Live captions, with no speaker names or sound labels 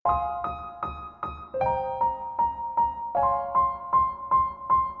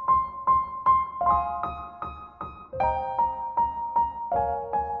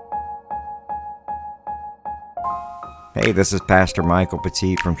Hey, this is Pastor Michael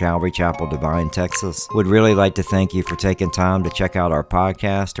Petit from Calvary Chapel, Devine, Texas. Would really like to thank you for taking time to check out our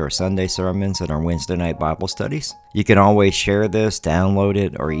podcast, our Sunday sermons, and our Wednesday night Bible studies. You can always share this, download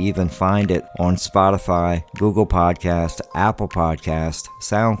it, or even find it on Spotify, Google Podcast, Apple Podcast,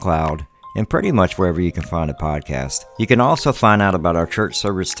 SoundCloud, and pretty much wherever you can find a podcast. You can also find out about our church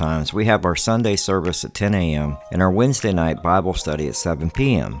service times. We have our Sunday service at 10 a.m. and our Wednesday night Bible study at 7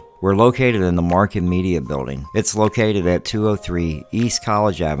 p.m. We're located in the Market Media Building. It's located at 203 East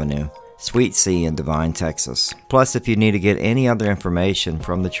College Avenue, Suite C in Devine, Texas. Plus, if you need to get any other information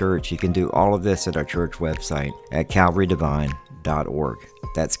from the church, you can do all of this at our church website at calvarydevine.org.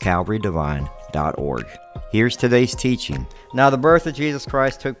 That's calvarydevine.org. Here's today's teaching. Now the birth of Jesus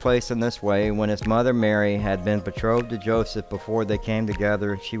Christ took place in this way. When his mother Mary had been betrothed to Joseph before they came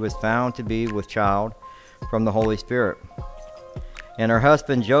together, she was found to be with child from the Holy Spirit. And her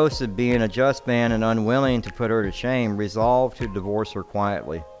husband Joseph, being a just man and unwilling to put her to shame, resolved to divorce her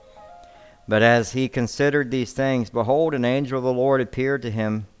quietly. But as he considered these things, behold, an angel of the Lord appeared to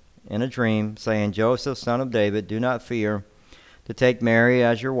him in a dream, saying, Joseph, son of David, do not fear to take Mary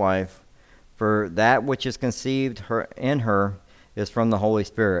as your wife, for that which is conceived in her is from the Holy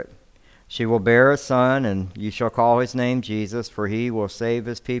Spirit. She will bear a son, and you shall call his name Jesus, for he will save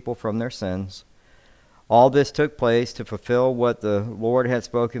his people from their sins. All this took place to fulfill what the Lord had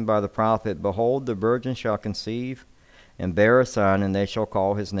spoken by the prophet. Behold, the virgin shall conceive and bear a son, and they shall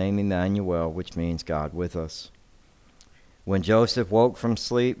call his name Emmanuel, which means God with us. When Joseph woke from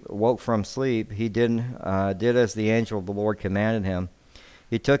sleep, he did as the angel of the Lord commanded him.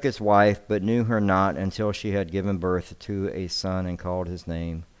 He took his wife, but knew her not until she had given birth to a son, and called his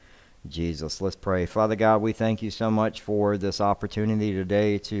name Jesus. Let's pray. Father God, we thank you so much for this opportunity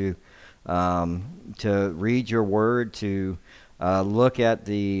today to read your word, to look at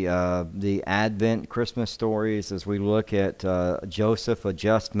the Advent Christmas stories as we look at Joseph, a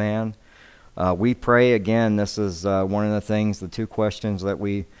just man. We pray again, this is one of the things, the two questions that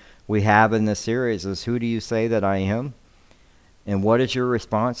we have in this series is, who do you say that I am? And what is your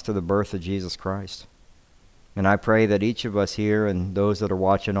response to the birth of Jesus Christ? And I pray that each of us here and those that are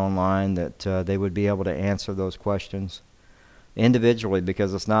watching online, that they would be able to answer those questions individually,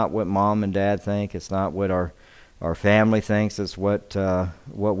 because it's not what mom and dad think, it's not what our family thinks, it's what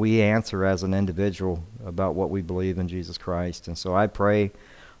we answer as an individual about what we believe in Jesus Christ. And so I pray,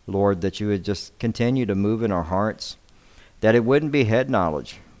 Lord, that you would just continue to move in our hearts, that it wouldn't be head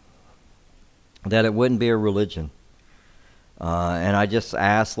knowledge, that it wouldn't be a religion. And I just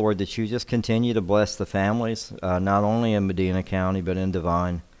ask, Lord, that you just continue to bless the families, not only in Medina County, but in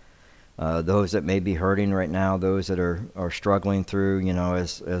Devine. Those that may be hurting right now, those that are struggling through,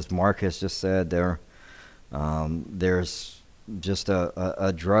 as Mark has just said, there's just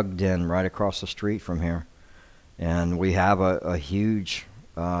a drug den right across the street from here. And we have a huge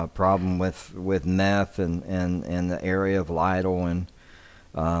problem with meth and the area of Lytle. And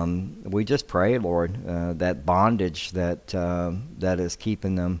we just pray, Lord, that bondage that is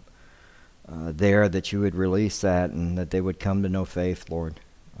keeping them there, that you would release that and that they would come to know faith, Lord.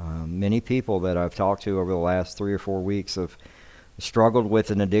 Many people that I've talked to over the last 3 or 4 weeks have struggled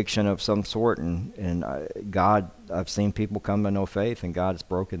with an addiction of some sort, and God, I've seen people come to know faith, and God has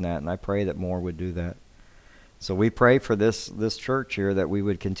broken that, and I pray that more would do that. So we pray for this church here, that we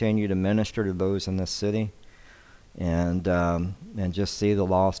would continue to minister to those in this city, and just see the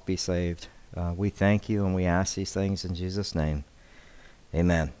lost be saved. We thank you, and we ask these things in Jesus' name.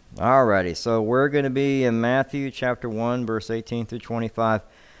 Amen. Alrighty, so we're going to be in Matthew chapter 1, verse 18 through 25.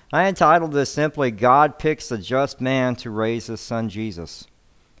 I entitled this simply, God picks a just man to raise his son Jesus.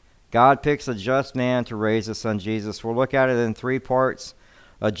 God picks a just man to raise his son Jesus. We'll look at it in 3 parts.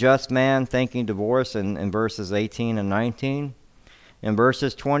 A just man thinking divorce in verses 18 and 19. In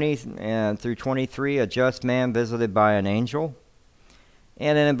verses 20 through 23, a just man visited by an angel.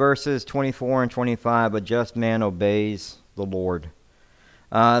 And then in verses 24 and 25, a just man obeys the Lord.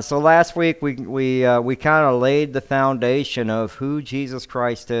 So last week we kind of laid the foundation of who Jesus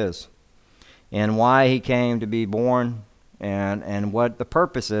Christ is and why he came to be born and what the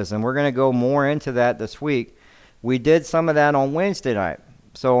purpose is. And we're going to go more into that this week. We did some of that on Wednesday night.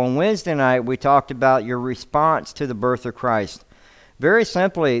 So on Wednesday night we talked about your response to the birth of Christ. Very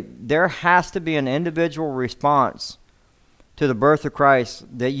simply, there has to be an individual response to the birth of Christ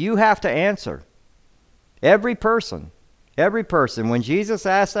that you have to answer. Every person. When Jesus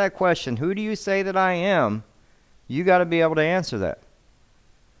asked that question, who do you say that I am? You got to be able to answer that.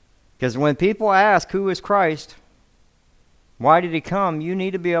 Because when people ask, who is Christ? Why did he come? You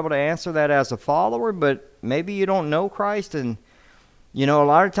need to be able to answer that as a follower, but maybe you don't know Christ and You know, a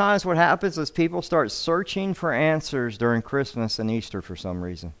lot of times what happens is people start searching for answers during Christmas and Easter for some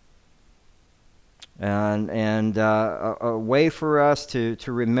reason. And a way for us to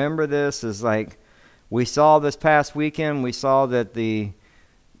remember this is like we saw this past weekend, we saw that the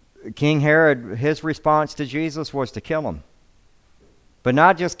King Herod, his response to Jesus was to kill him. But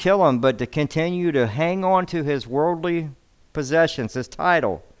not just kill him, but to continue to hang on to his worldly possessions, his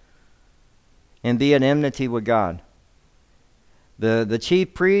title, and be in enmity with God. The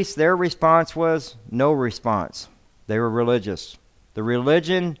chief priests, their response was no response. They were religious. The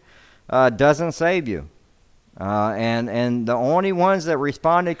religion doesn't save you. And the only ones that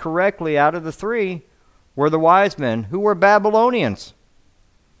responded correctly out of the three were the wise men, who were Babylonians.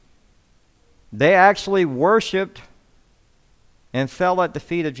 They actually worshipped and fell at the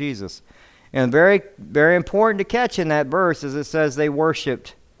feet of Jesus. And very, very important to catch in that verse is it says they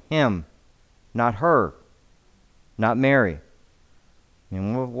worshipped him, not her, not Mary.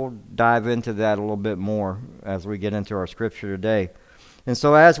 And we'll dive into that a little bit more as we get into our scripture today. And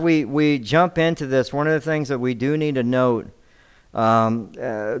so as we jump into this, one of the things that we do need to note,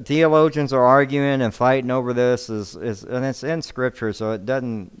 theologians are arguing and fighting over this, and it's in Scripture, so it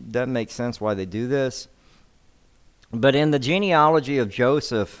doesn't make sense why they do this. But in the genealogy of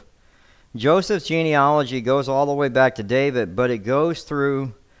Joseph, Joseph's genealogy goes all the way back to David, but it goes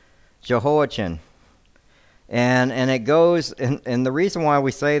through Jehoiachin. And it goes, and the reason why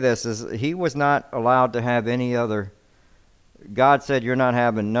we say this is he was not allowed to have any other. God said, you're not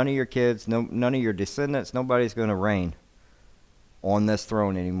having none of your kids, none of your descendants, nobody's going to reign on this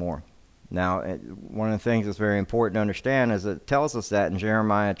throne anymore. Now, one of the things that's very important to understand is it tells us that in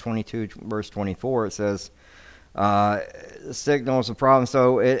Jeremiah 22, verse 24, it says, signals a problem.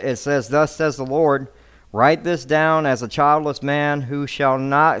 So it says, thus says the Lord, write this down as a childless man who shall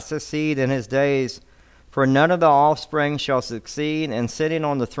not succeed in his days, for none of the offspring shall succeed in sitting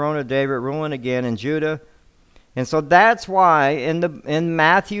on the throne of David, ruling again in Judah. And so that's why in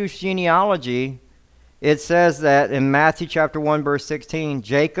Matthew's genealogy, it says that in Matthew chapter 1, verse 16,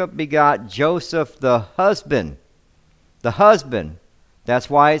 Jacob begot Joseph the husband. The husband. That's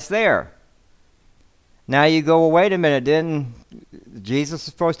why it's there. Now you go, well, wait a minute, didn't Jesus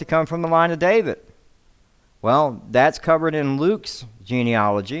is supposed to come from the line of David? Well, that's covered in Luke's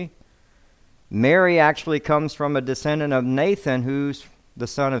genealogy. Mary actually comes from a descendant of Nathan, who's the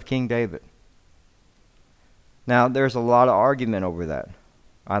son of King David. Now, there's a lot of argument over that.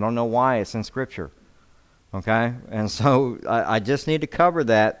 I don't know why, it's in Scripture. Okay? And so I just need to cover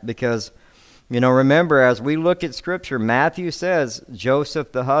that because, remember, as we look at Scripture, Matthew says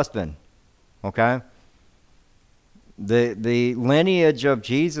Joseph the husband. Okay? The lineage of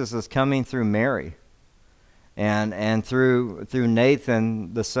Jesus is coming through Mary and through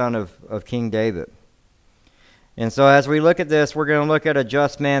Nathan, the son of King David. And so as we look at this, we're going to look at a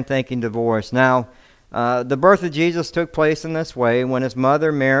just man thinking divorce. Now, the birth of Jesus took place in this way when his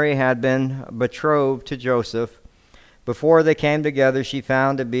mother Mary had been betrothed to Joseph. Before they came together, she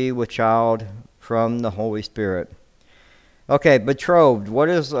found to be with child from the Holy Spirit. Okay, betrothed. What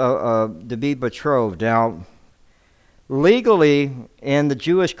is to be betrothed? Now, legally, in the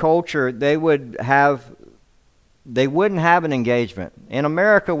Jewish culture, they wouldn't have an engagement. In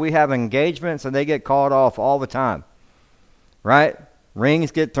America, we have engagements and they get called off all the time. Right?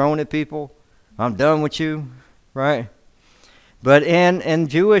 Rings get thrown at people. I'm done with you. Right? But in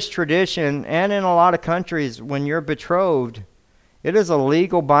Jewish tradition and in a lot of countries, when you're betrothed, it is a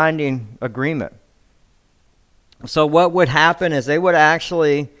legal binding agreement. So what would happen is they would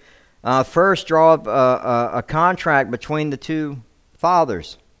actually first draw up a contract between the two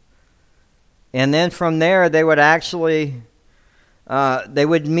fathers. And then from there, they would actually, they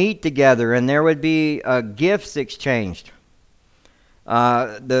would meet together and there would be gifts exchanged.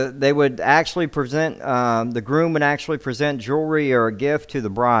 They would actually present, the groom would actually present jewelry or a gift to the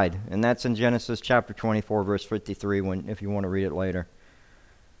bride. And that's in Genesis chapter 24, verse 53, if you want to read it later.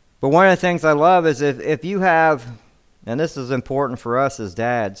 But one of the things I love is if you have, and this is important for us as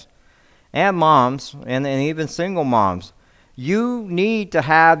dads and moms, and even single moms, you need to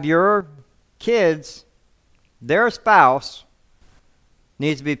have your kids, their spouse,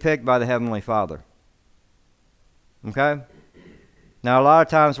 needs to be picked by the Heavenly Father. Okay? Now, a lot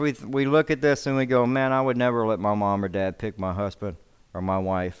of times we look at this and we go, man, I would never let my mom or dad pick my husband or my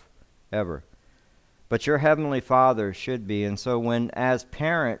wife, ever. But your Heavenly Father should be. And so as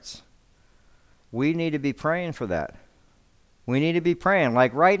parents, we need to be praying for that. We need to be praying.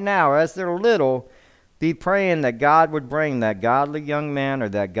 Like right now, as they're little, be praying that God would bring that godly young man or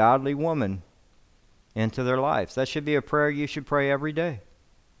that godly woman into their lives. That should be a prayer you should pray every day.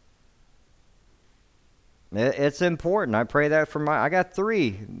 It's important. I pray that for I got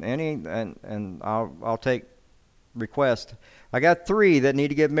 3. And I'll take request. I got 3 that need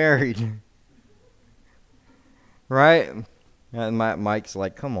to get married. Right? And Mike's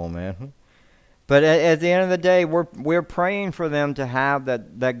like, come on, man. But at the end of the day, we're praying for them to have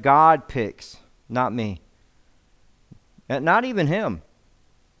that God picks, not me. And not even him.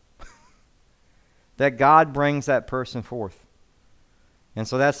 That God brings that person forth. And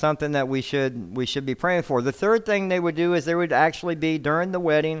so that's something that we should be praying for. The third thing they would do is there would actually be, during the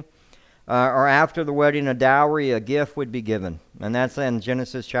wedding or after the wedding, a dowry, a gift would be given. And that's in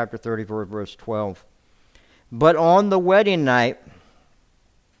Genesis chapter 34, verse 12. But on the wedding night,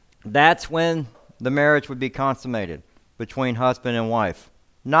 that's when the marriage would be consummated between husband and wife.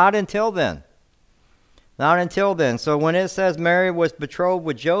 Not until then. Not until then. So when it says Mary was betrothed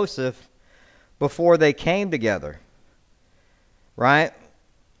with Joseph before they came together, right?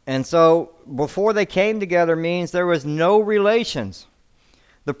 And so before they came together means there was no relations.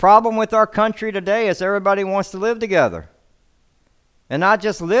 The problem with our country today is everybody wants to live together. And not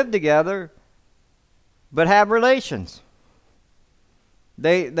just live together, but have relations.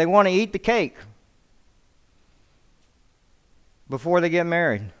 They want to eat the cake before they get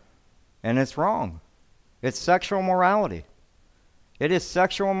married. And it's wrong. It's sexual morality. It is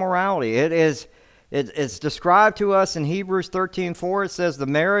sexual morality. It's described to us in Hebrews 13:4. It says, the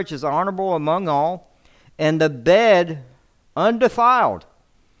marriage is honorable among all, and the bed undefiled.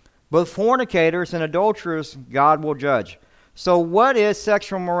 But fornicators and adulterers God will judge. So what is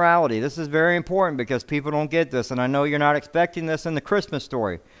sexual morality? This is very important because people don't get this, and I know you're not expecting this in the Christmas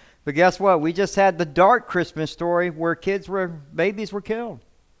story. But guess what? We just had the dark Christmas story where babies were killed.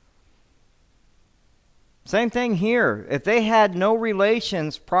 Same thing here. If they had no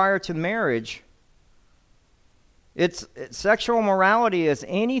relations prior to marriage, sexual morality is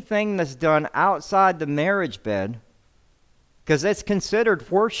anything that's done outside the marriage bed, because it's considered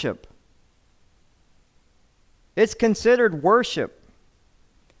worship. It's considered worship.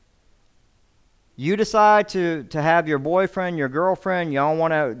 You decide to have your boyfriend, your girlfriend, y'all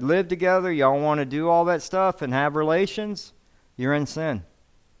want to live together, y'all want to do all that stuff and have relations, you're in sin.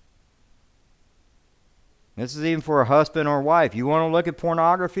 This is even for a husband or wife. You want to look at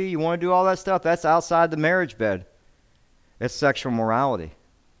pornography, you want to do all that stuff, that's outside the marriage bed. It's sexual morality.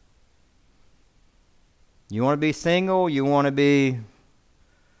 You want to be single, you want to be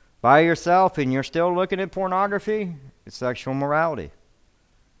by yourself, and you're still looking at pornography, it's sexual morality.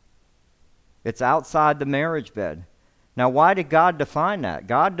 It's outside the marriage bed. Now, why did God define that?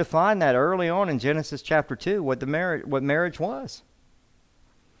 God defined that early on in Genesis chapter 2, what marriage was.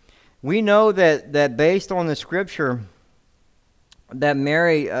 We know that based on the scripture, that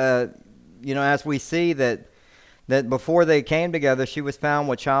Mary, as we see that before they came together, she was found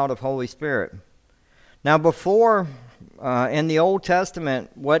with child of Holy Spirit. Now, before, in the Old Testament,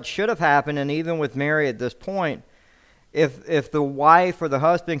 what should have happened, and even with Mary at this point, if the wife or the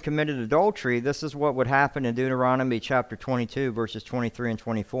husband committed adultery, this is what would happen in Deuteronomy chapter 22, verses 23 and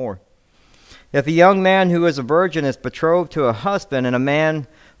 24. If a young man who is a virgin is betrothed to a husband, and a man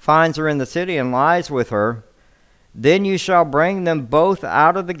finds her in the city and lies with her, then you shall bring them both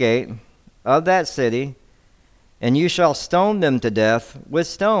out of the gate of that city, and you shall stone them to death with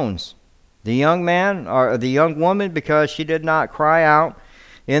stones. The young man or the young woman, because she did not cry out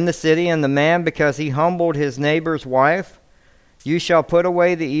in the city, and the man because he humbled his neighbor's wife, you shall put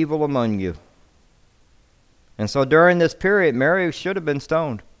away the evil among you. And so during this period, Mary should have been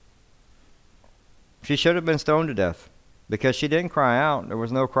stoned. She should have been stoned to death because she didn't cry out. There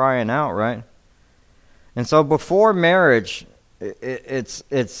was no crying out, right? And so before marriage, it's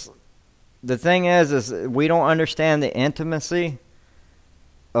the thing is we don't understand the intimacy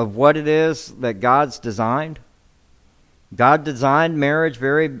of what it is that God's designed. God designed marriage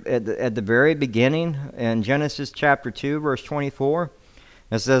at the very beginning in Genesis chapter 2, verse 24.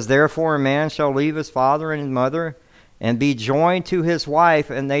 It says, therefore a man shall leave his father and his mother and be joined to his wife,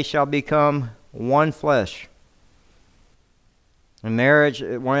 and they shall become one flesh. In marriage,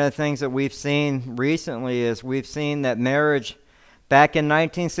 one of the things that we've seen recently is we've seen that marriage, back in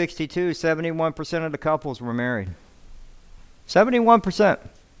 1962, 71% of the couples were married. 71%.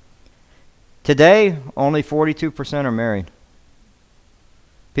 Today, only 42% are married.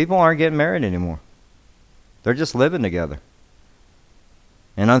 People aren't getting married anymore. They're just living together.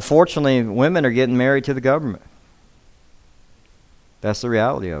 And unfortunately, women are getting married to the government. That's the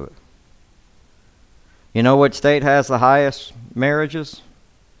reality of it. You know what state has the highest marriages?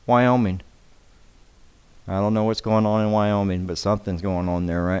 Wyoming. I don't know what's going on in Wyoming, but something's going on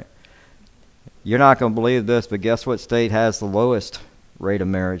there, right? You're not going to believe this, but guess what state has the lowest rate of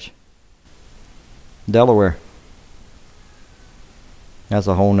marriage? Delaware. That's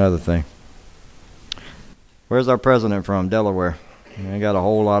a whole nother thing. Where's our president from? Delaware. They got a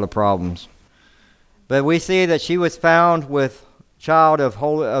whole lot of problems. But we see that she was found with child of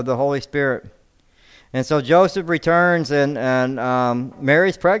the Holy Spirit. And so Joseph returns and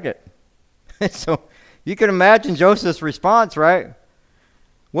Mary's pregnant. So you can imagine Joseph's response, right?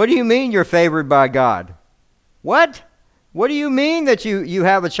 What do you mean you're favored by God? What? What do you mean that you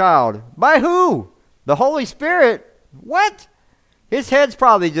have a child? By who? The Holy Spirit? What? His head's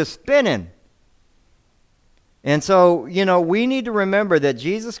probably just spinning. And so, we need to remember that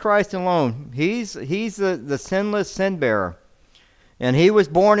Jesus Christ alone, he's the sinless sin bearer. And he was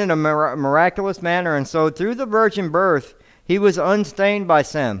born in a miraculous manner. And so through the virgin birth, he was unstained by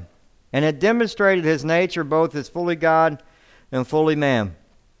sin. And it demonstrated his nature both as fully God and fully man.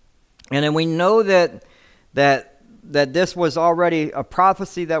 And then we know that this was already a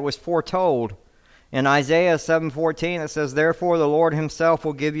prophecy that was foretold. In Isaiah 7:14 it says, "Therefore the Lord himself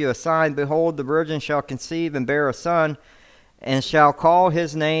will give you a sign. Behold, the virgin shall conceive and bear a son, and shall call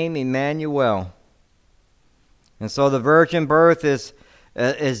his name Emmanuel." And so the virgin birth is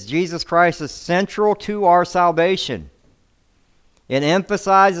Jesus Christ is central to our salvation. It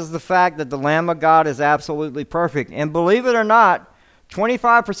emphasizes the fact that the Lamb of God is absolutely perfect. And believe it or not,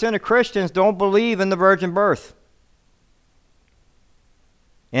 25% of Christians don't believe in the virgin birth.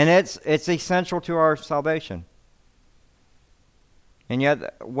 And it's essential to our salvation. And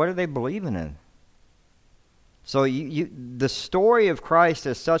yet, what are they believing in? So the story of Christ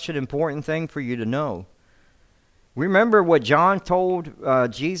is such an important thing for you to know. Remember what John told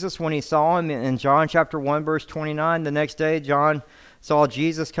Jesus when he saw him in John chapter 1, verse 29. The next day, John saw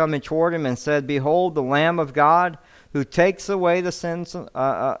Jesus coming toward him and said, "Behold, the Lamb of God who takes away the sins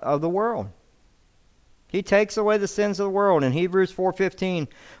of the world." He takes away the sins of the world. In Hebrews 4:15,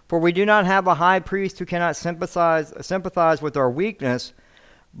 "For we do not have a high priest who cannot sympathize with our weakness,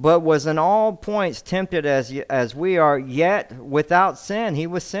 but was in all points tempted as we are, yet without sin." He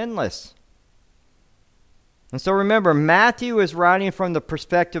was sinless. And so remember, Matthew is writing from the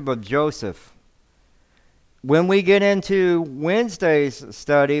perspective of Joseph. When we get into Wednesday's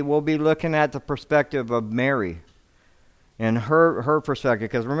study, we'll be looking at the perspective of Mary and her perspective.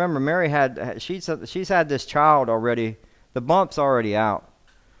 Because remember, Mary she's had this child already. The bump's already out,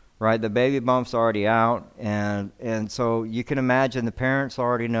 right? The baby bump's already out. And so you can imagine the parents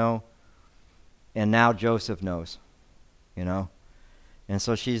already know. And now Joseph knows, And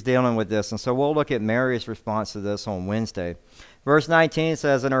so she's dealing with this. And so we'll look at Mary's response to this on Wednesday. Verse 19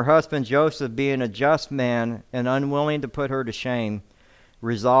 says, "And her husband Joseph, being a just man and unwilling to put her to shame,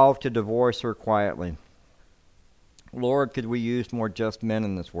 resolved to divorce her quietly." Lord, could we use more just men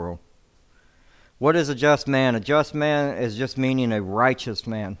in this world? What is a just man? A just man is just meaning a righteous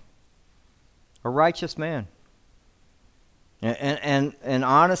man. A righteous man. And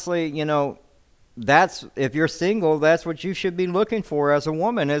honestly, that's, if you're single, that's what you should be looking for as a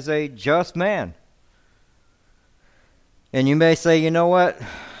woman, as a just man. And you may say, you know what?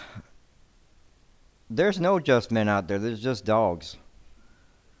 There's no just men out there. There's just dogs.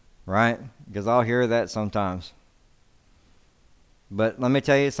 Right? Because I'll hear that sometimes. But let me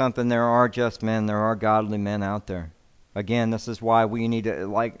tell you something. There are just men. There are godly men out there. Again, this is why we need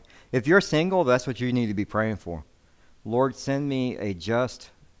to, if you're single, that's what you need to be praying for. Lord, send me a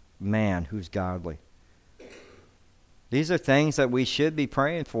just man who's godly. These are things that we should be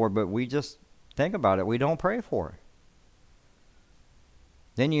praying for, but we just think about it. We don't pray for it.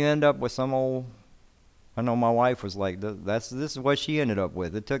 Then you end up with some old, I know my wife was like, this is what she ended up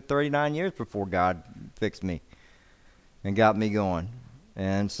with. It took 39 years before God fixed me and got me going.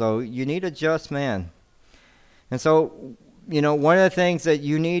 And so you need a just man. And so, one of the things that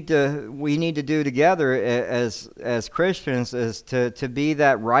we need to do together as Christians is to be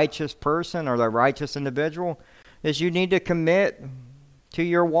that righteous person or that righteous individual, is you need to commit to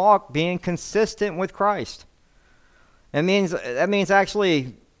your walk being consistent with Christ. That means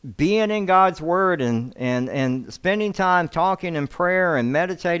actually being in God's Word and spending time talking in prayer and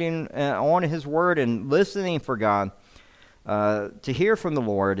meditating on His Word and listening for God, to hear from the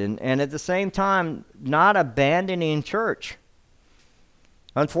Lord, and at the same time not abandoning church.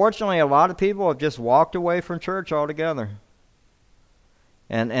 Unfortunately, a lot of people have just walked away from church altogether,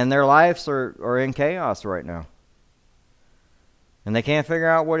 and their lives are in chaos right now. And they can't figure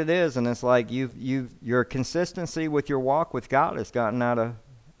out what it is, and it's like your consistency with your walk with God has gotten out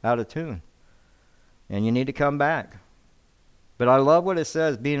of tune, and you need to come back. But I love what it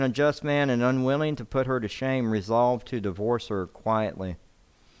says: being a just man and unwilling to put her to shame, resolved to divorce her quietly.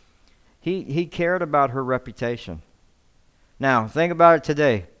 He cared about her reputation. Now think about it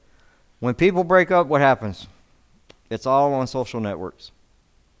today. When people break up, what happens? It's all on social networks.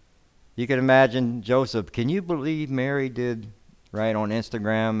 You can imagine Joseph. Can you believe Mary did right on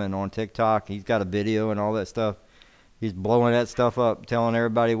Instagram and on TikTok? He's got a video and all that stuff. He's blowing that stuff up, telling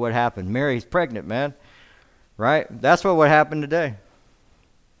everybody what happened. Mary's pregnant, man. Right? That's what would happen today.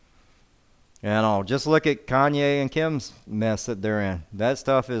 And just look at Kanye and Kim's mess that they're in. That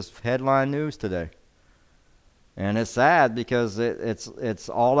stuff is headline news today. And it's sad because it's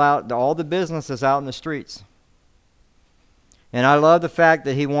all out. All the business is out in the streets. And I love the fact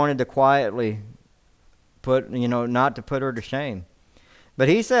that he wanted to quietly not to put her to shame. But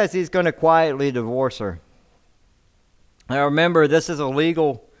he says he's going to quietly divorce her. Now remember, this is a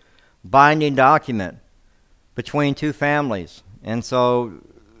legal binding document between two families. And so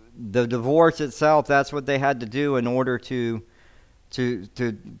the divorce itself, that's what they had to do in order to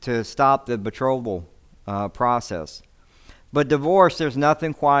stop the betrothal process. But divorce, there's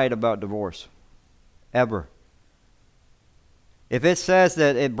nothing quiet about divorce, ever. If it says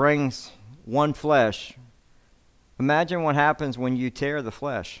that it brings one flesh, imagine what happens when you tear the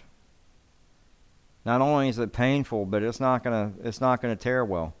flesh. Not only is it painful, but it's not gonna tear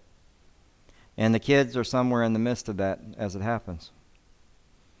well. And the kids are somewhere in the midst of that as it happens.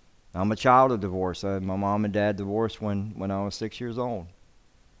 I'm a child of divorce. My mom and dad divorced when I was 6 years old.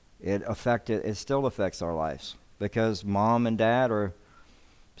 It still affects our lives because mom and dad are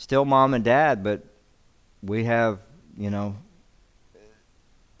still mom and dad, but we have,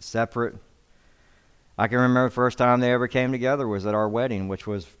 separate. I can remember the first time they ever came together was at our wedding, which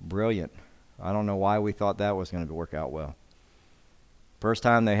was brilliant. I don't know why we thought that was going to work out well. First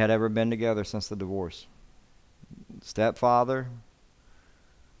time they had ever been together since the divorce. Stepfather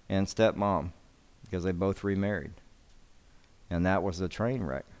and stepmom, because they both remarried. And that was a train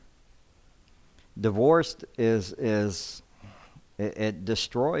wreck. Divorce it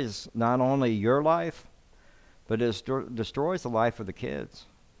destroys not only your life, but it destroys the life of the kids.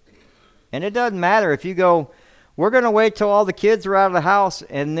 And it doesn't matter if you go, we're going to wait till all the kids are out of the house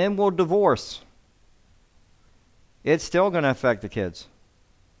and then we'll divorce. It's still going to affect the kids.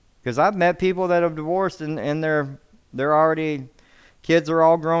 Because I've met people that have divorced and they're already, kids are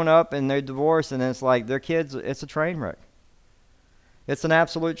all grown up and they're divorced and it's like their kids, it's a train wreck. It's an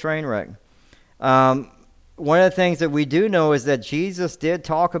absolute train wreck. One of the things that we do know is that Jesus did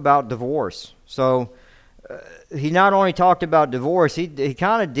talk about divorce. So he not only talked about divorce, he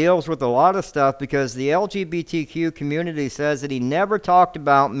kind of deals with a lot of stuff because the LGBTQ community says that he never talked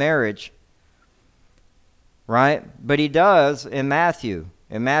about marriage, right? But he does in Matthew.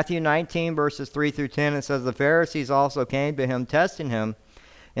 In Matthew 19, verses 3 through 10, it says, the Pharisees also came to him, testing him,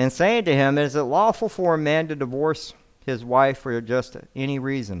 and saying to him, is it lawful for a man to divorce his wife for just any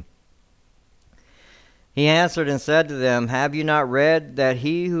reason? He answered and said to them, have you not read that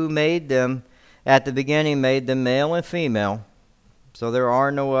he who made them at the beginning made them male and female? So there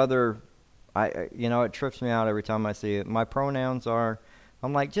are no other, it trips me out every time I see it. My pronouns are,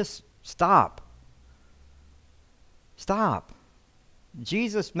 I'm like, just stop. Stop.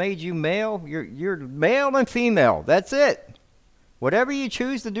 Jesus made you male. You're male and female. That's it. Whatever you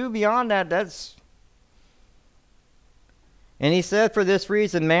choose to do beyond that, that's... And he said, for this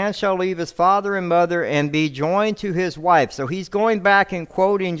reason, man shall leave his father and mother and be joined to his wife. So he's going back and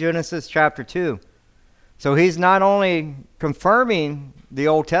quoting Genesis chapter 2. So he's not only confirming the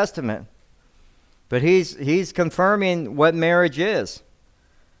Old Testament, but he's confirming what marriage is.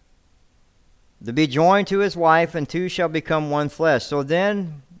 To be joined to his wife, and two shall become one flesh. So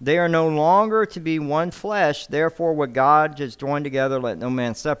then they are no longer to be one flesh. Therefore, what God has joined together, let no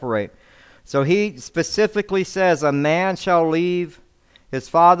man separate. So he specifically says a man shall leave his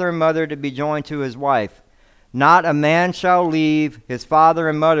father and mother to be joined to his wife. Not a man shall leave his father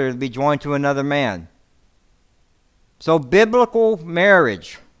and mother to be joined to another man. So biblical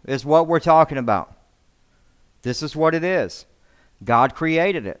marriage is what we're talking about. This is what it is. God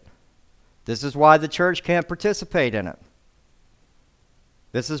created it. This is why the church can't participate in it.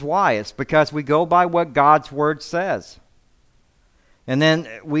 This is why. It's because we go by what God's word says. And then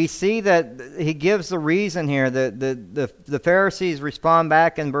we see that he gives the reason here. The Pharisees respond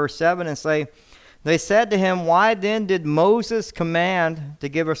back in verse 7 and say, they said to him, why then did Moses command to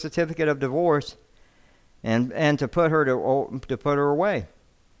give a certificate of divorce and to put her away?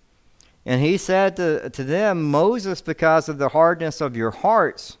 And he said to them, Moses, because of the hardness of your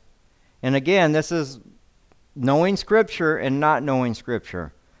hearts. And again, this is knowing Scripture and not knowing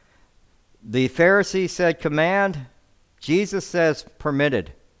Scripture. The Pharisees said command. Jesus says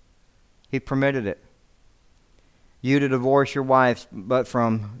permitted. He permitted it. You to divorce your wives, but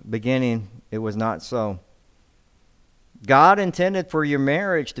from beginning it was not so. God intended for your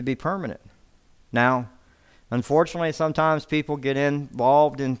marriage to be permanent. Now, unfortunately, sometimes people get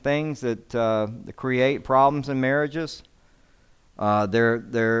involved in things that create problems in marriages. I'm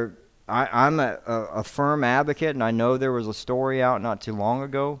a firm advocate, and I know there was a story out not too long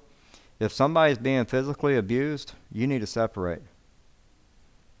ago. If somebody's being physically abused, you need to separate.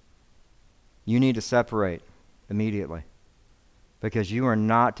 You need to separate immediately, because you are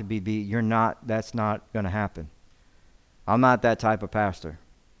not to be beat. That's not going to happen. I'm not that type of pastor.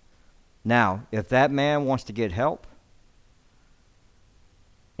 Now, if that man wants to get help,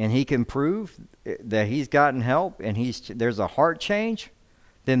 and he can prove that he's gotten help and there's a heart change,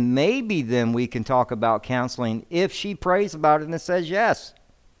 then maybe we can talk about counseling if she prays about it and says yes.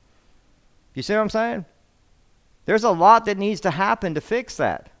 You see what I'm saying? There's a lot that needs to happen to fix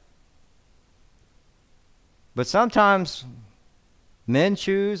that. But sometimes men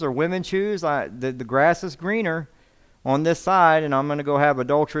choose or women choose, the grass is greener on this side, and I'm going to go have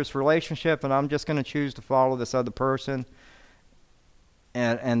adulterous relationship, and I'm just going to choose to follow this other person,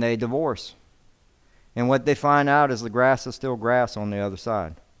 and they divorce. And what they find out is the grass is still grass on the other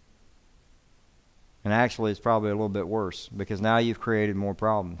side. And actually, it's probably a little bit worse, because now you've created more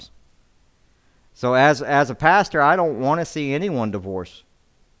problems. So as a pastor, I don't want to see anyone divorce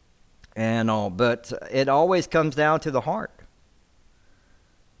and all, but it always comes down to the heart.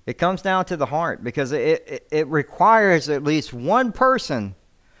 It comes down to the heart, because it requires at least one person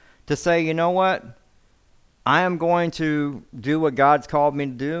to say, you know what, I am going to do what God's called me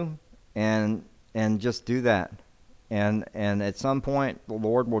to do, and just do that. And at some point, the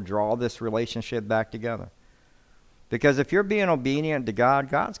Lord will draw this relationship back together. Because if you're being obedient to God,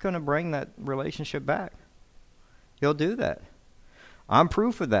 God's going to bring that relationship back. He'll do that. I'm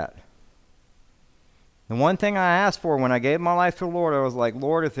proof of that. The one thing I asked for when I gave my life to the Lord, I was like,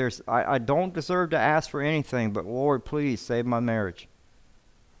 Lord, if I don't deserve to ask for anything, but Lord, please save my marriage.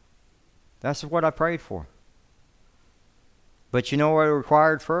 That's what I prayed for. But you know what it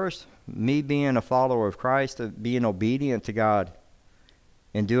required first? Me being a follower of Christ, being obedient to God,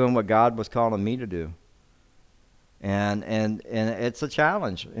 and doing what God was calling me to do. And it's a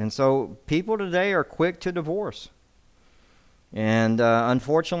challenge. And so people today are quick to divorce. And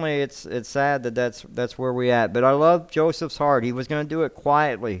unfortunately, it's sad that's where we're at. But I love Joseph's heart. He was going to do it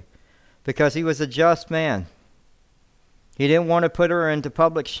quietly, because he was a just man. He didn't want to put her into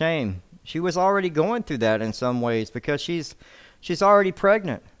public shame. She was already going through that in some ways, because she's already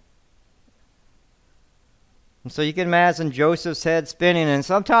pregnant. And so you can imagine Joseph's head spinning. And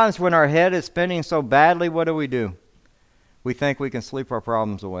sometimes when our head is spinning so badly, what do? We think we can sleep our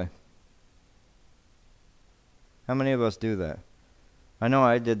problems away. How many of us do that? I know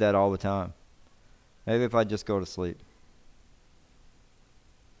I did that all the time. Maybe if I just go to sleep,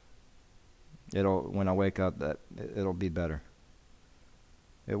 when I wake up, it'll be better.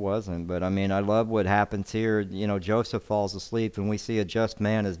 It wasn't, but I mean, I love what happens here. You know, Joseph falls asleep, and we see a just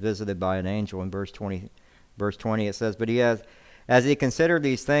man is visited by an angel in verse 20. Verse 20, it says, "But as he considered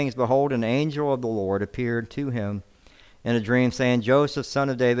these things, behold, an angel of the Lord appeared to him in a dream, saying, Joseph, son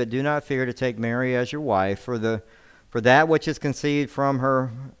of David, do not fear to take Mary as your wife, for that which is conceived from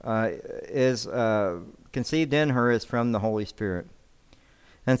her conceived in her is from the Holy Spirit."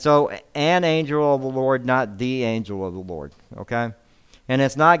 And so, an angel of the Lord, not the angel of the Lord, okay? And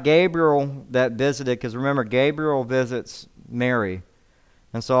it's not Gabriel that visited, because remember, Gabriel visits Mary.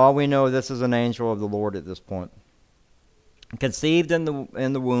 And so all we know, this is an angel of the Lord at this point. Conceived in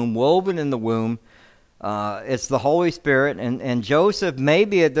the womb, woven in the womb, it's the Holy Spirit. And Joseph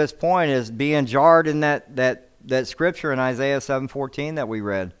maybe at this point is being jarred in that scripture in Isaiah 7:14 that we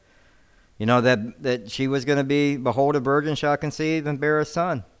read. You know, that she was going to be, behold, a virgin shall conceive and bear a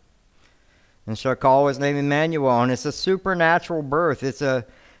son, and shall call his name Emmanuel. And it's a supernatural birth. It's an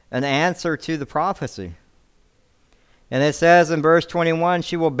answer to the prophecy. And it says in verse 21,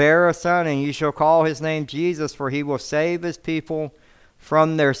 she will bear a son, and you shall call his name Jesus, for he will save his people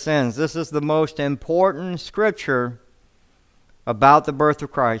from their sins. This is the most important scripture about the birth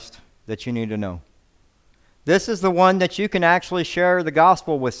of Christ that you need to know. This is the one that you can actually share the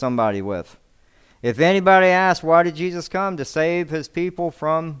gospel with somebody with. If anybody asks, why did Jesus come? To save his people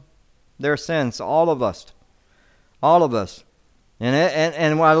from their sins. All of us. All of us.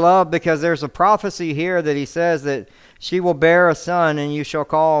 And I love, because there's a prophecy here that he says that she will bear a son, and you shall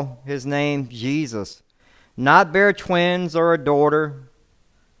call his name Jesus. Not bear twins or a daughter,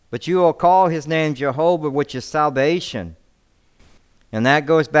 but you will call his name Jehovah, which is salvation. And that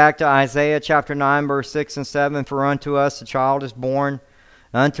goes back to Isaiah chapter 9, verse 6 and 7. For unto us a child is born,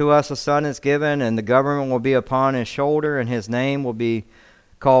 unto us a son is given, and the government will be upon his shoulder, and his name will be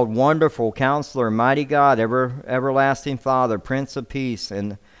called Wonderful, Counselor, Mighty God, Everlasting Father, Prince of Peace.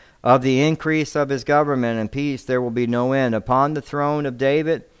 And of the increase of his government and peace there will be no end, upon the throne of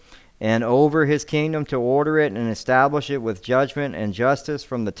David and over his kingdom, to order it and establish it with judgment and justice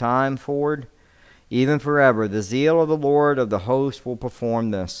from the time forward, even forever. The zeal of the Lord of the host will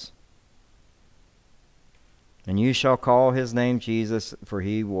perform this. And you shall call his name Jesus, for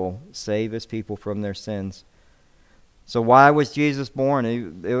he will save his people from their sins. So why was Jesus born?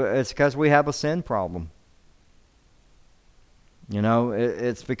 It's because we have a sin problem. You know,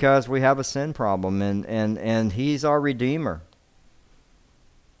 it's because we have a sin problem, and he's our Redeemer.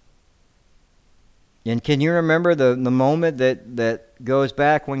 And can you remember the moment that goes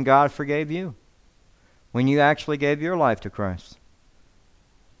back when God forgave you? When you actually gave your life to Christ?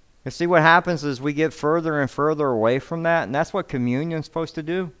 You see, what happens is we get further and further away from that, and that's what communion's supposed to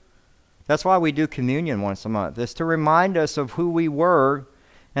do. That's why we do communion once a month. It's to remind us of who we were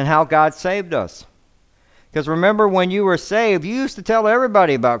and how God saved us. Because remember, when you were saved, you used to tell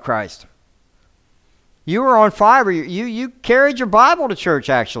everybody about Christ. You were on fire. You carried your Bible to church,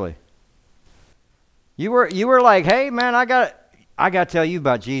 actually. You were like, hey, man, I got to tell you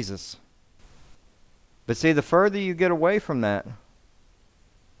about Jesus. But see, the further you get away from that,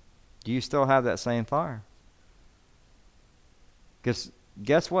 do you still have that same fire? Because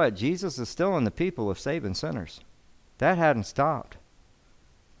guess what? Jesus is still in the people of saving sinners. That hadn't stopped.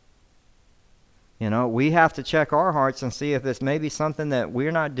 You know, we have to check our hearts and see if it's maybe something that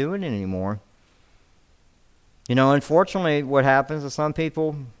we're not doing anymore. You know, unfortunately, what happens is some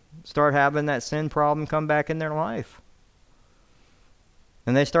people start having that sin problem come back in their life.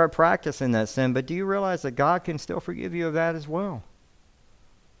 And they start practicing that sin. But do you realize that God can still forgive you of that as well?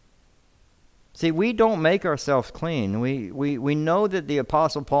 See, we don't make ourselves clean. We know that the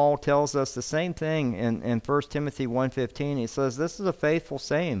Apostle Paul tells us the same thing in 1 Timothy 1:15. He says, this is a faithful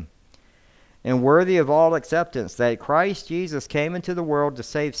saying and worthy of all acceptance, that Christ Jesus came into the world to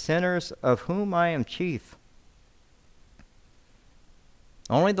save sinners, of whom I am chief.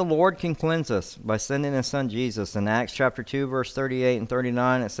 Only the Lord can cleanse us by sending his Son Jesus. In Acts chapter 2, verse 38 and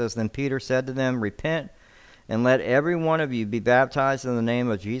 39, it says, then Peter said to them, repent, and let every one of you be baptized in the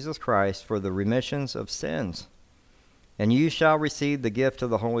name of Jesus Christ for the remissions of sins. And you shall receive the gift of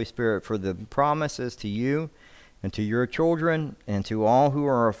the Holy Spirit, for the promise is to you and to your children and to all who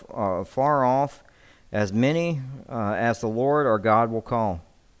are far off, as many as the Lord our God will call.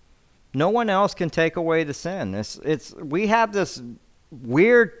 No one else can take away the sin. We have this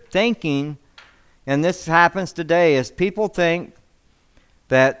weird thinking, and this happens today, is people think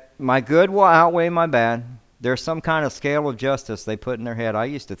that my good will outweigh my bad. There's some kind of scale of justice they put in their head. I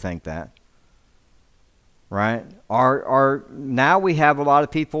used to think that. Right? Now we have a lot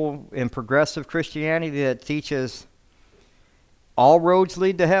of people in progressive Christianity that teaches all roads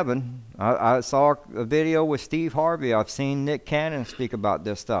lead to heaven. I saw a video with Steve Harvey. I've seen Nick Cannon speak about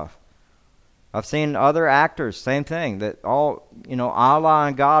this stuff. I've seen other actors, same thing, that all, Allah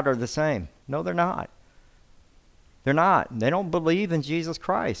and God are the same. No, they're not. They're not. They don't believe in Jesus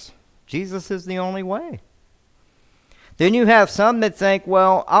Christ. Jesus is the only way. Then you have some that think,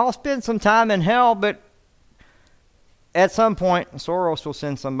 well, I'll spend some time in hell, but at some point, Soros will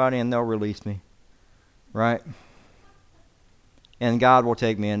send somebody and they'll release me. Right? And God will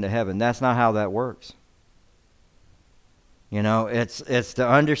take me into heaven. That's not how that works. It's to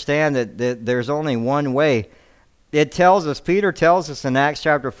understand that there's only one way. It tells us, Peter tells us in Acts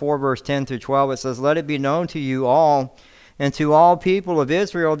chapter 4, verse 10 through 12, it says, let it be known to you all and to all people of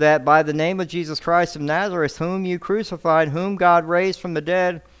Israel that by the name of Jesus Christ of Nazareth, whom you crucified, whom God raised from the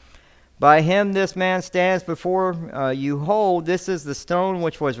dead, by him this man stands before you whole. This is the stone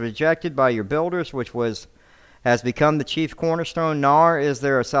which was rejected by your builders, which has become the chief cornerstone. Nor is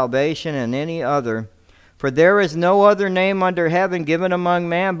there a salvation in any other. For there is no other name under heaven given among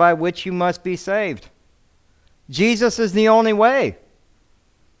man by which you must be saved. Jesus is the only way.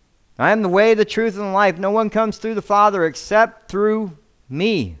 I am the way, the truth, and the life. No one comes through the Father except through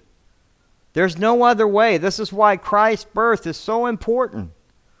me. There's no other way. This is why Christ's birth is so important.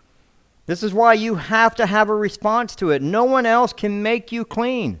 This is why you have to have a response to it. No one else can make you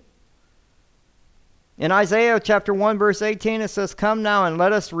clean. In Isaiah chapter 1, verse 18, it says, come now and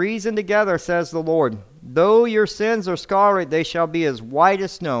let us reason together, says the Lord. Though your sins are scarlet, they shall be as white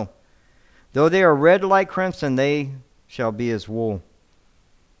as snow. Though they are red like crimson, they shall be as wool.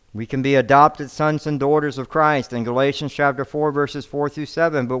 We can be adopted sons and daughters of Christ in Galatians chapter 4, verses 4 through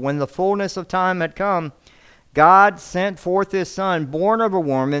 7. But when the fullness of time had come, God sent forth his Son, born of a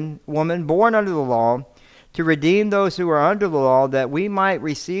woman born under the law, to redeem those who are under the law, that we might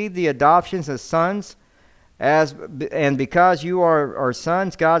receive the adoptions as sons. And because you are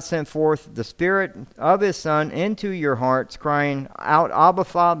sons, God sent forth the Spirit of His Son into your hearts, crying out, Abba,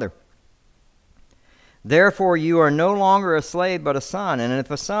 Father. Therefore you are no longer a slave, but a son. And if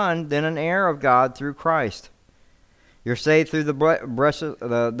a son, then an heir of God through Christ. You're saved through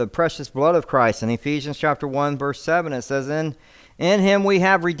the precious blood of Christ. In Ephesians chapter 1, verse 7, it says, In Him we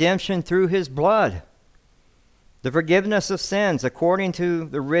have redemption through His blood, the forgiveness of sins, according to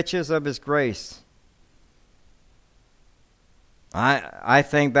the riches of His grace. I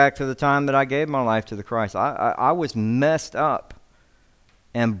think back to the time that I gave my life to the Christ. I was messed up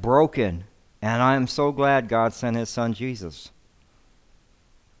and broken, and I am so glad God sent His Son Jesus.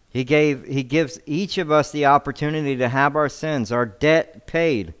 He gives each of us the opportunity to have our sins, our debt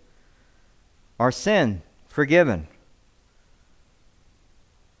paid, our sin forgiven.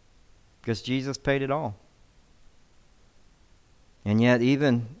 Because Jesus paid it all. And yet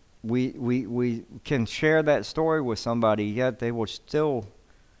even we can share that story with somebody, yet they will still,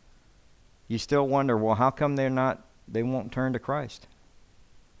 you still wonder, well, how come they won't turn to Christ?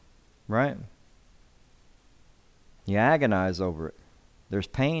 Right? You agonize over it. There's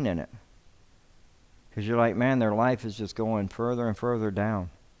pain in it. Because you're like, man, their life is just going further and further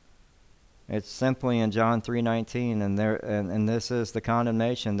down. It's simply in John 3:19, and this is the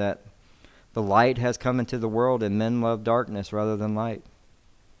condemnation, that the light has come into the world, and men love darkness rather than light,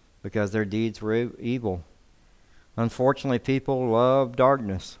 because their deeds were evil. Unfortunately, people love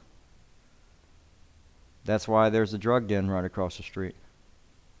darkness. That's why there's a drug den right across the street.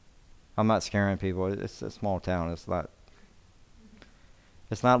 I'm not scaring people. It's a small town. It's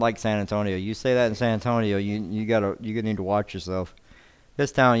not like San Antonio. You say that in San Antonio, you need to watch yourself.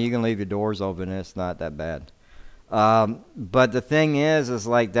 This town, you can leave your doors open, and it's not that bad. But the thing is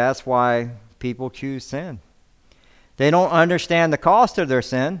like, that's why people choose sin. They don't understand the cost of their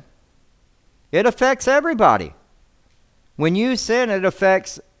sin. It affects everybody. When you sin, it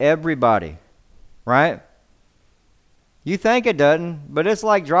affects everybody, right? You think it doesn't, but it's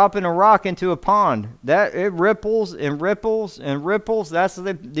like dropping a rock into a pond. That it ripples and ripples and ripples. That's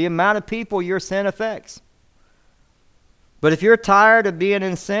the amount of people your sin affects. But if you're tired of being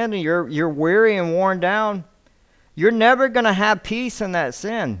in sin and you're weary and worn down, you're never going to have peace in that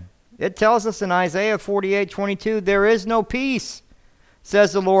sin. It tells us in Isaiah 48:22, there is no peace,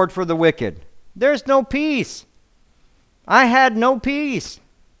 says the Lord, for the wicked. There's no peace. I had no peace.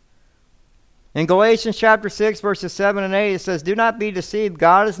 In Galatians chapter 6, verses 7 and 8, it says, Do not be deceived.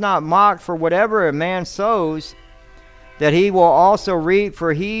 God is not mocked, for whatever a man sows, that he will also reap.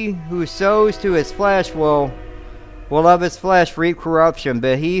 For he who sows to his flesh will of his flesh reap corruption.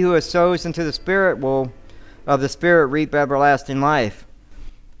 But he who sows into the Spirit will of the Spirit reap everlasting life.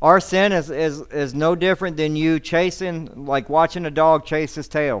 Our sin is no different than you chasing, like watching a dog chase his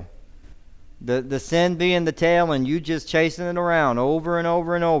tail. The sin being the tail, and you just chasing it around over and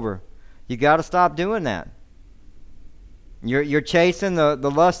over and over. You got to stop doing that. You're chasing the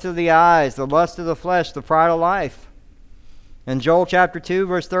lust of the eyes, the lust of the flesh, the pride of life. In Joel chapter 2,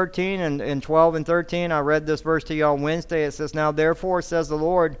 verse 13 and 12 and 13, I read this verse to you on Wednesday. It says, Now therefore, says the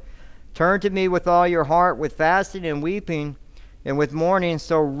Lord, turn to me with all your heart, with fasting and weeping and with mourning.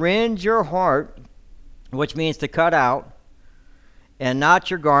 So rend your heart, which means to cut out, and not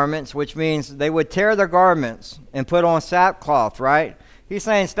your garments, which means they would tear their garments and put on sackcloth, right? He's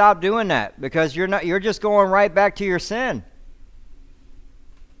saying stop doing that, because you're just going right back to your sin.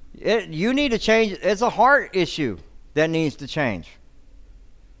 You need to change. It's a heart issue that needs to change.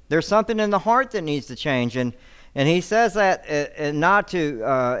 There's something in the heart that needs to change, and he says that and not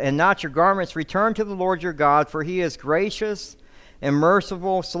your garments. Return to the Lord your God, for He is gracious and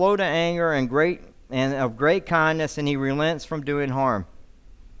merciful, slow to anger, and of great kindness, and He relents from doing harm.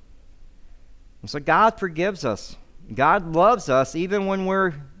 And so God forgives us. God loves us even when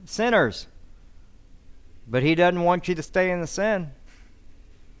we're sinners. But He doesn't want you to stay in the sin.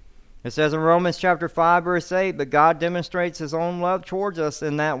 It says in Romans chapter 5, verse 8, But God demonstrates His own love towards us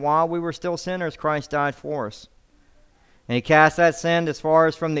in that while we were still sinners, Christ died for us. And He cast that sin as far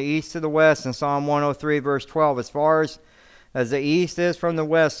as from the east to the west in Psalm 103, verse 12. As far as the east is from the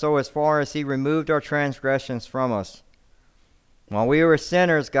west, so as far as He removed our transgressions from us. While we were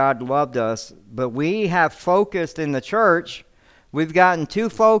sinners, God loved us, but we have focused in the church, we've gotten too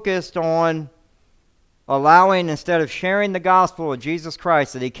focused on allowing, instead of sharing the gospel of Jesus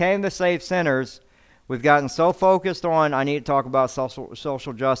Christ, that He came to save sinners, we've gotten so focused on, I need to talk about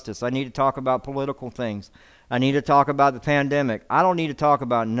social justice, I need to talk about political things, I need to talk about the pandemic. I don't need to talk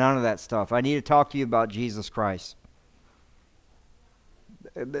about none of that stuff. I need to talk to you about Jesus Christ.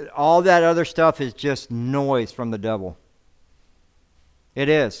 All that other stuff is just noise from the devil. It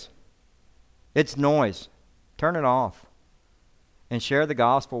is. It's noise. Turn it off and share the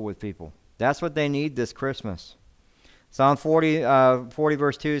gospel with people. That's what they need this Christmas. Psalm 40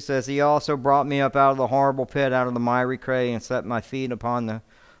 verse 2 says, He also brought me up out of the horrible pit, out of the miry clay, and set my feet upon a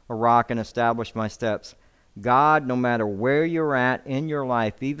rock and established my steps. God, no matter where you're at in your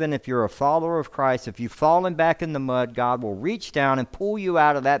life, even if you're a follower of Christ, if you've fallen back in the mud, God will reach down and pull you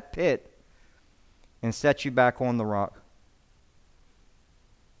out of that pit and set you back on the rock.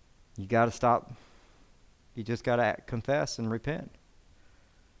 You got to stop. You just got to confess and repent.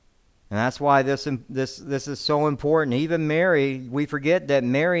 And that's why this is so important. Even Mary, we forget that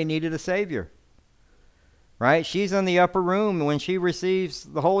Mary needed a Savior. Right? She's in the upper room when she receives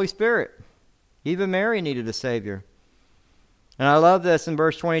the Holy Spirit. Even Mary needed a Savior. And I love this in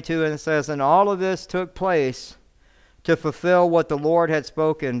verse 22, and it says, And all of this took place to fulfill what the Lord had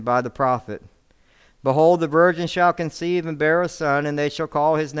spoken by the prophet. Behold, the virgin shall conceive and bear a son, and they shall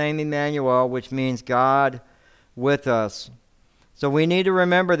call his name Emmanuel, which means God with us. So we need to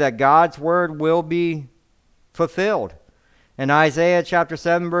remember that God's word will be fulfilled. In Isaiah chapter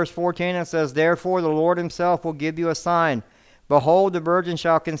 7, verse 14, it says, Therefore the Lord himself will give you a sign. Behold, the virgin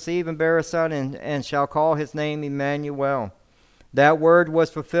shall conceive and bear a son, and shall call his name Emmanuel. That word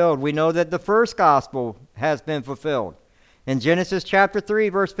was fulfilled. We know that the first gospel has been fulfilled. In Genesis chapter 3,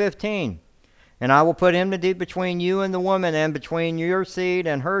 verse 15, And I will put enmity between you and the woman, and between your seed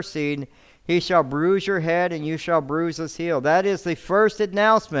and her seed. He shall bruise your head, and you shall bruise his heel. That is the first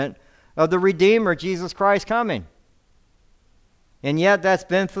announcement of the Redeemer, Jesus Christ, coming. And yet that's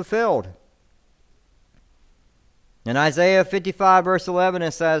been fulfilled. In Isaiah 55, verse 11,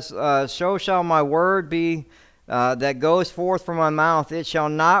 it says, So shall my word be that goes forth from my mouth. It shall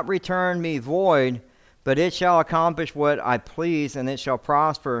not return me void, but it shall accomplish what I please, and it shall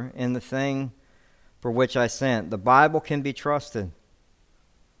prosper in the thing for which I sent. The Bible can be trusted.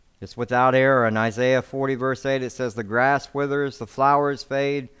 It's without error. In Isaiah 40, verse 8, it says, The grass withers, the flowers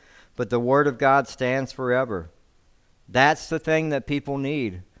fade, but the word of God stands forever. That's the thing that people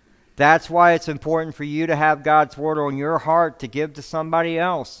need. That's why it's important for you to have God's word on your heart to give to somebody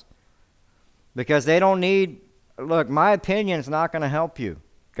else. Because they don't need, look, my opinion is not going to help you.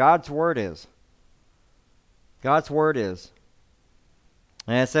 God's word is. God's word is.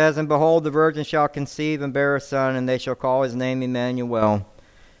 And it says, And behold, the virgin shall conceive and bear a son, and they shall call his name Emmanuel,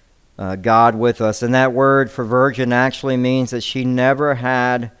 God with us. And that word for virgin actually means that she never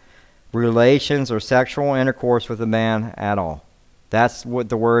had relations or sexual intercourse with a man at all. That's what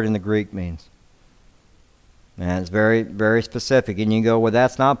the word in the Greek means. And it's very, very specific. And you go, well,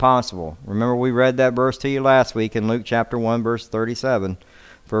 that's not possible. Remember, we read that verse to you last week in Luke chapter 1, verse 37.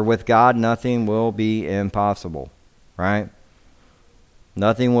 For with God nothing will be impossible. Right?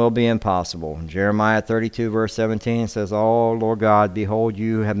 Nothing will be impossible. Jeremiah 32, verse 17 says, Oh, Lord God, behold,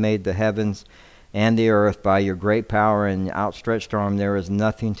 you have made the heavens and the earth by your great power and outstretched arm. There is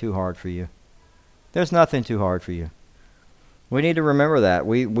nothing too hard for you. There's nothing too hard for you. We need to remember that.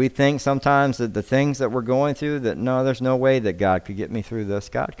 We think sometimes that the things that we're going through, that no, there's no way that God could get me through this.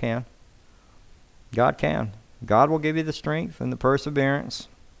 God can. God can. God will give you the strength and the perseverance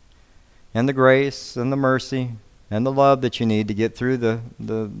and the grace and the mercy and the love that you need to get through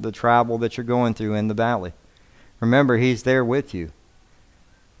the travel that you're going through in the valley. Remember, he's there with you.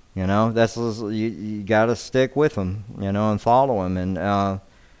 You know, you got to stick with him, and follow him.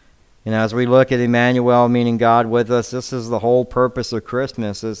 And as we look at Emmanuel, meaning God with us, this is the whole purpose of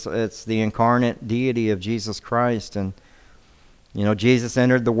Christmas. It's the incarnate deity of Jesus Christ. And, Jesus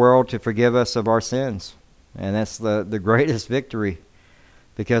entered the world to forgive us of our sins. And that's the greatest victory,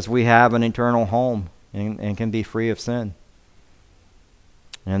 because we have an eternal home and can be free of sin.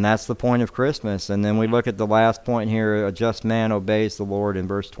 And that's the point of Christmas. And then we look at the last point here, a just man obeys the Lord in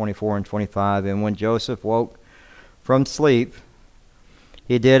verse 24 and 25. And when Joseph woke from sleep,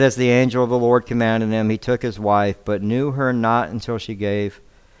 he did as the angel of the Lord commanded him. He took his wife, but knew her not until she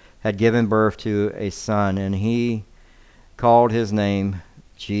had given birth to a son, and he called his name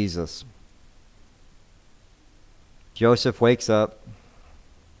Jesus. Joseph wakes up,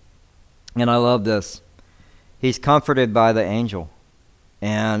 and I love this. He's comforted by the angel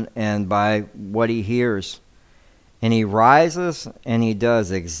and by what he hears. And he rises and he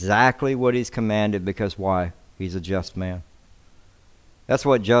does exactly what he's commanded, because why? He's a just man. That's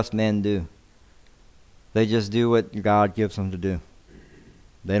what just men do. They just do what God gives them to do.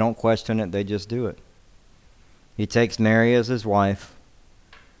 They don't question it, they just do it. He takes Mary as his wife.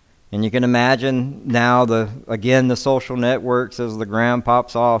 And you can imagine now the social networks, as the gram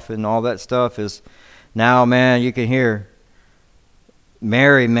pops off and all that stuff is now, man, you can hear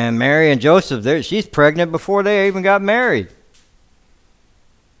Mary and Joseph, she's pregnant before they even got married.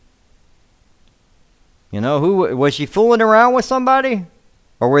 You know, who was she fooling around with somebody?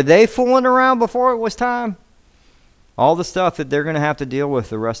 Or were they fooling around before it was time? All the stuff that they're going to have to deal with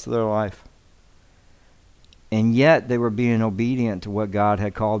the rest of their life. And yet they were being obedient to what God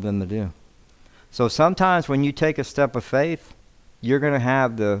had called them to do. So sometimes when you take a step of faith, you're going to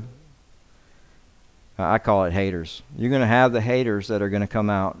have I call it haters. You're going to have the haters that are going to come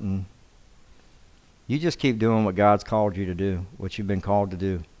out, and you just keep doing what God's called you to do, what you've been called to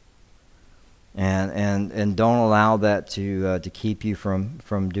do. And don't allow that to keep you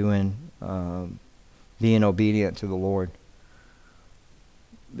from doing being obedient to the Lord.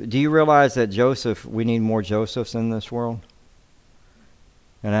 Do you realize that we need more Josephs in this world?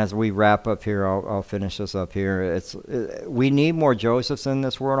 And as we wrap up here, I'll finish this up here. We need more Josephs in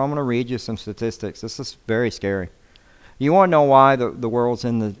this world. I'm going to read you some statistics. This is very scary. You want to know why the world's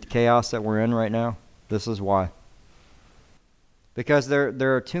in the chaos that we're in right now? This is why. Because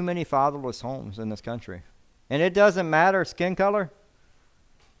there are too many fatherless homes in this country. And it doesn't matter skin color.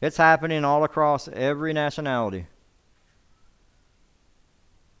 It's happening all across every nationality.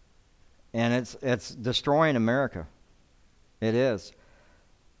 And it's destroying America. It is.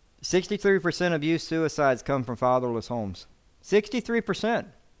 63% of youth suicides come from fatherless homes. 63%.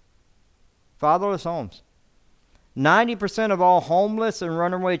 Fatherless homes. 90% of all homeless and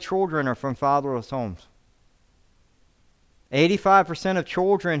runaway children are from fatherless homes. 85% of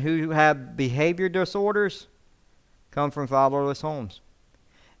children who have behavior disorders come from fatherless homes.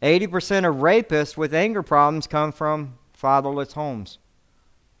 80% of rapists with anger problems come from fatherless homes.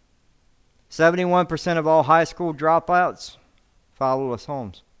 71% of all high school dropouts, fatherless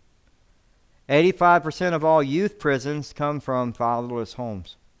homes. 85% of all youth prisons come from fatherless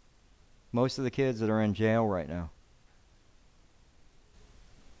homes. Most of the kids that are in jail right now.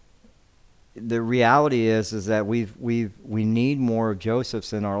 The reality is that we need more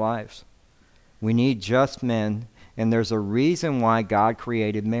Josephs in our lives. We need just men, and there's a reason why God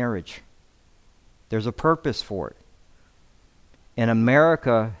created marriage. There's a purpose for it. And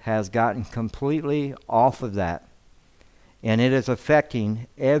America has gotten completely off of that. And it is affecting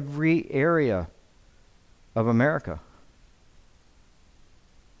every area of America.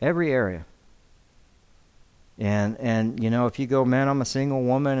 Every area. And you know, if you go, man, I'm a single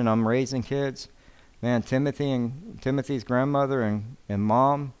woman and I'm raising kids. Man, Timothy's grandmother and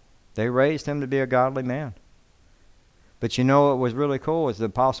mom, they raised him to be a godly man. But you know what was really cool is the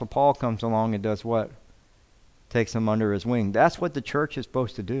Apostle Paul comes along and does what? Takes him under his wing. That's what the church is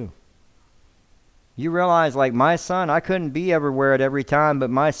supposed to do. You realize, like my son, I couldn't be everywhere at every time, but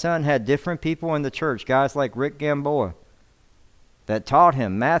my son had different people in the church, guys like Rick Gamboa, that taught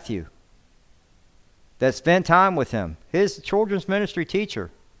him, Matthew, that spent time with him, his children's ministry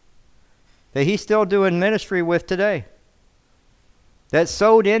teacher, that he's still doing ministry with today, that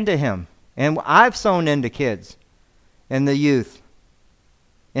sowed into him. And I've sown into kids and the youth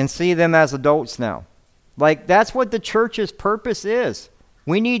and see them as adults now. Like, that's what the church's purpose is.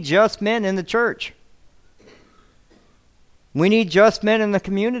 We need just men in the church. We need just men in the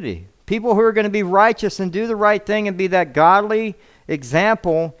community. People who are going to be righteous and do the right thing and be that godly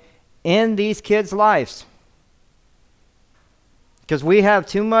example in these kids' lives. Because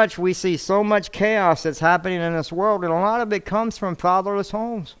we see so much chaos that's happening in this world, and a lot of it comes from fatherless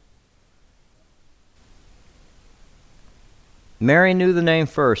homes. Mary knew the name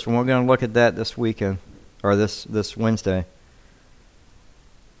first, and we're going to look at that this weekend, or this Wednesday.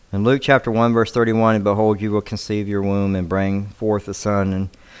 In Luke chapter 1, verse 31, and behold, you will conceive your womb and bring forth a son, and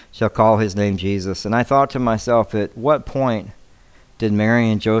shall call his name Jesus. And I thought to myself, at what point did Mary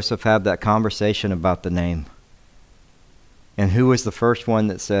and Joseph have that conversation about the name? And who was the first one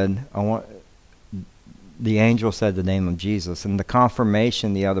that said, the angel said the name of Jesus, and the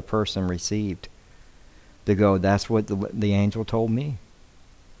confirmation the other person received to go, that's what the angel told me.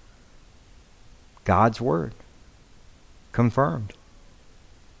 God's word confirmed.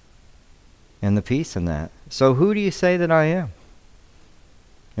 And the peace in that. So who do you say that I am?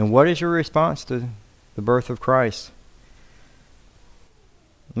 And what is your response to the birth of Christ?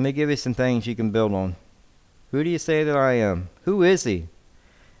 Let me give you some things you can build on. Who do you say that I am? Who is he?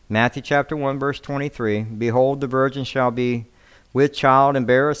 Matthew chapter 1, verse 23. Behold, the virgin shall be with child and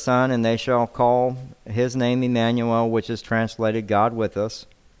bear a son, and they shall call his name Emmanuel, which is translated God with us.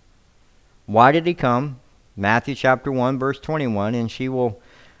 Why did he come? Matthew chapter 1, verse 21. And she will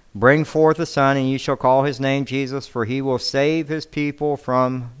bring forth a son, and you shall call his name Jesus, for he will save his people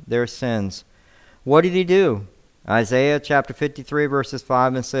from their sins. What did he do? Isaiah chapter 53, verses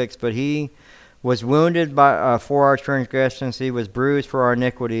 5 and 6. But he was wounded for our transgressions, he was bruised for our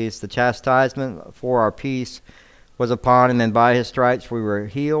iniquities. The chastisement for our peace was upon him, and by his stripes we were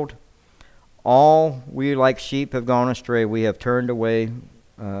healed. All we like sheep have gone astray. We have turned away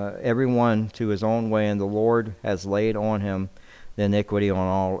every one to his own way, and the Lord has laid on him the iniquity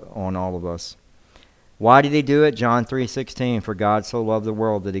on all of us. Why did he do it? John 3:16, for God so loved the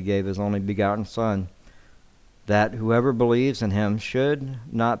world that he gave his only begotten Son, that whoever believes in him should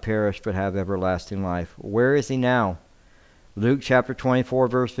not perish but have everlasting life. Where is he now? Luke chapter 24,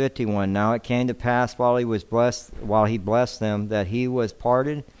 verse 51. Now it came to pass while he blessed them, that he was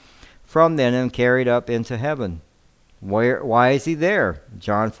parted from them and carried up into heaven. Why is he there?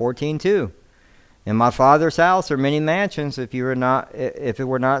 John 14:2. In my Father's house are many mansions. If it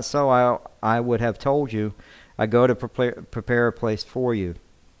were not so, I would have told you. I go to prepare a place for you.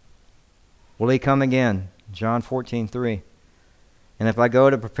 Will he come again? John 14:3. And if I go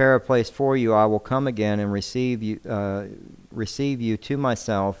to prepare a place for you, I will come again and receive you to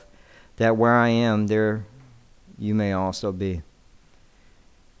myself, that where I am, there you may also be.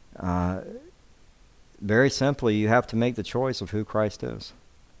 Very simply, you have to make the choice of who Christ is.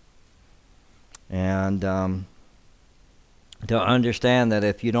 And to understand that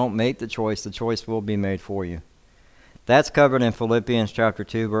if you don't make the choice will be made for you. That's covered in Philippians chapter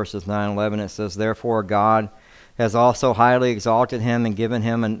 2, verses 9 and 11. It says, therefore God has also highly exalted him and given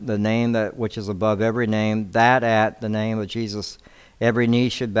him the name which is above every name, that at the name of Jesus every knee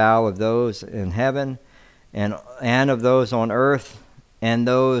should bow, of those in heaven and of those on earth and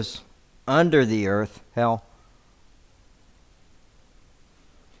those under the earth, hell,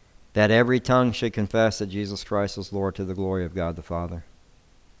 that every tongue should confess that Jesus Christ is Lord, to the glory of God the Father.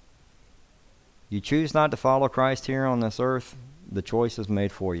 You choose not to follow Christ here on this earth, the choice is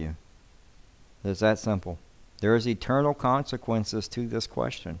made for you. It's that simple. There is eternal consequences to this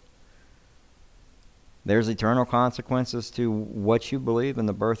question. There's eternal consequences to what you believe in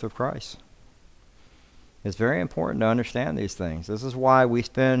the birth of Christ. It's very important to understand these things. This is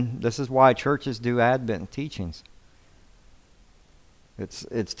why churches do Advent teachings. And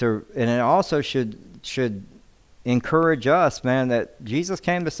it also should encourage us, man, that Jesus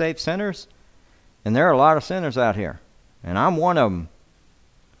came to save sinners, and there are a lot of sinners out here, and I'm one of them.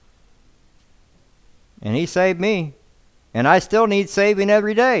 And he saved me, and I still need saving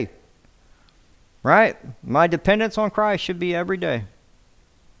every day. Right? My dependence on Christ should be every day.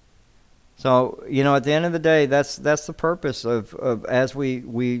 So, at the end of the day, that's the purpose of as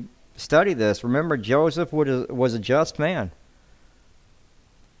we study this. Remember, Joseph was a just man.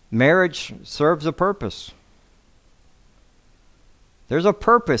 Marriage serves a purpose. There's a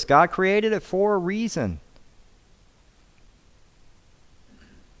purpose. God created it for a reason.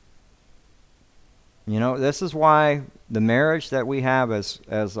 This is why the marriage that we have as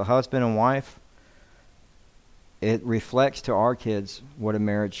a husband and wife, it reflects to our kids what a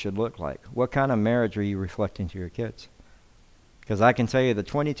marriage should look like. What kind of marriage are you reflecting to your kids? Because I can tell you the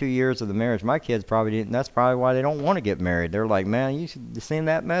 22 years of the marriage, my kids probably didn't. That's probably why they don't want to get married. They're like, man, you seen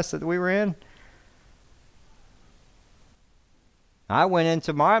that mess that we were in? I went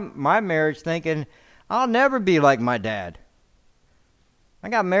into my marriage thinking, I'll never be like my dad. I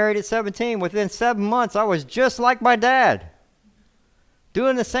got married at 17. Within 7 months, I was just like my dad.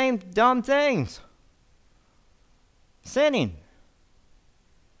 Doing the same dumb things. Sinning.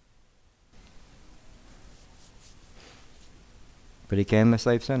 But he came to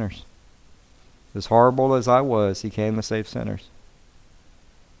save sinners. As horrible as I was, he came to save sinners.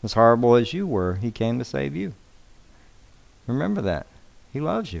 As horrible as you were, he came to save you. Remember that. He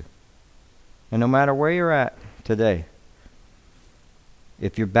loves you. And no matter where you're at today,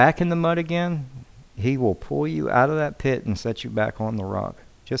 if you're back in the mud again, he will pull you out of that pit and set you back on the rock.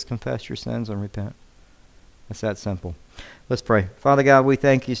 Just confess your sins and repent. It's that simple. Let's pray. Father God, we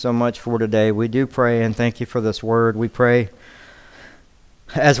thank you so much for today. We do pray and thank you for this word. We pray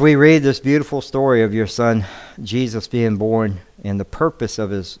as we read this beautiful story of your son, Jesus, being born and the purpose of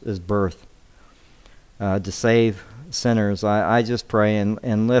his birth to save sinners. I just pray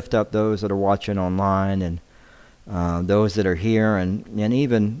and lift up those that are watching online and those that are here and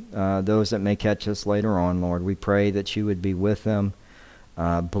even those that may catch us later on, Lord. We pray that you would be with them.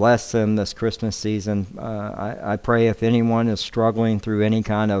 Bless them this Christmas season. I pray if anyone is struggling through any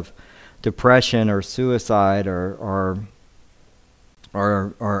kind of depression or suicide or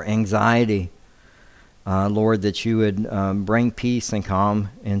anxiety, Lord, that you would bring peace and calm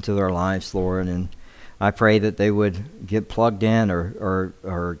into their lives, Lord. And I pray that they would get plugged in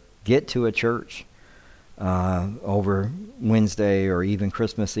or get to a church over Wednesday or even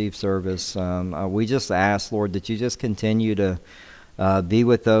Christmas Eve service. We just ask, Lord, that you just continue to be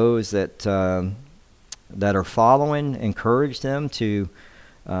with those that are following. Encourage them to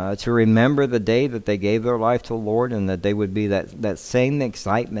to remember the day that they gave their life to the Lord, and that they would be that same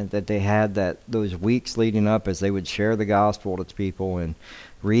excitement that they had those weeks leading up, as they would share the gospel to people and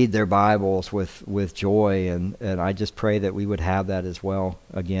read their Bibles with joy. And I just pray that we would have that as well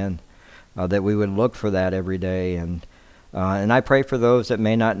again, that we would look for that every day. And I pray for those that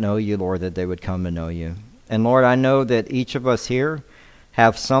may not know you, Lord, that they would come to know you. And Lord, I know that each of us here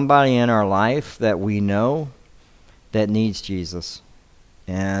have somebody in our life that we know that needs Jesus.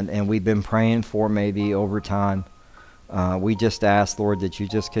 And we've been praying for maybe over time. We just ask, Lord, that you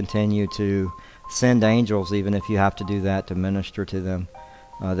just continue to send angels, even if you have to do that, to minister to them,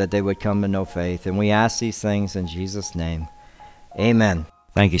 that they would come to know faith. And we ask these things in Jesus' name. Amen.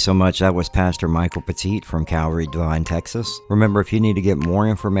 Thank you so much. That was Pastor Michael Petit from Calvary Divine, Texas. Remember, if you need to get more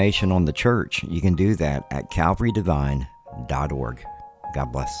information on the church, you can do that at calvarydivine.org.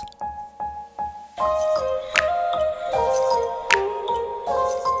 God bless.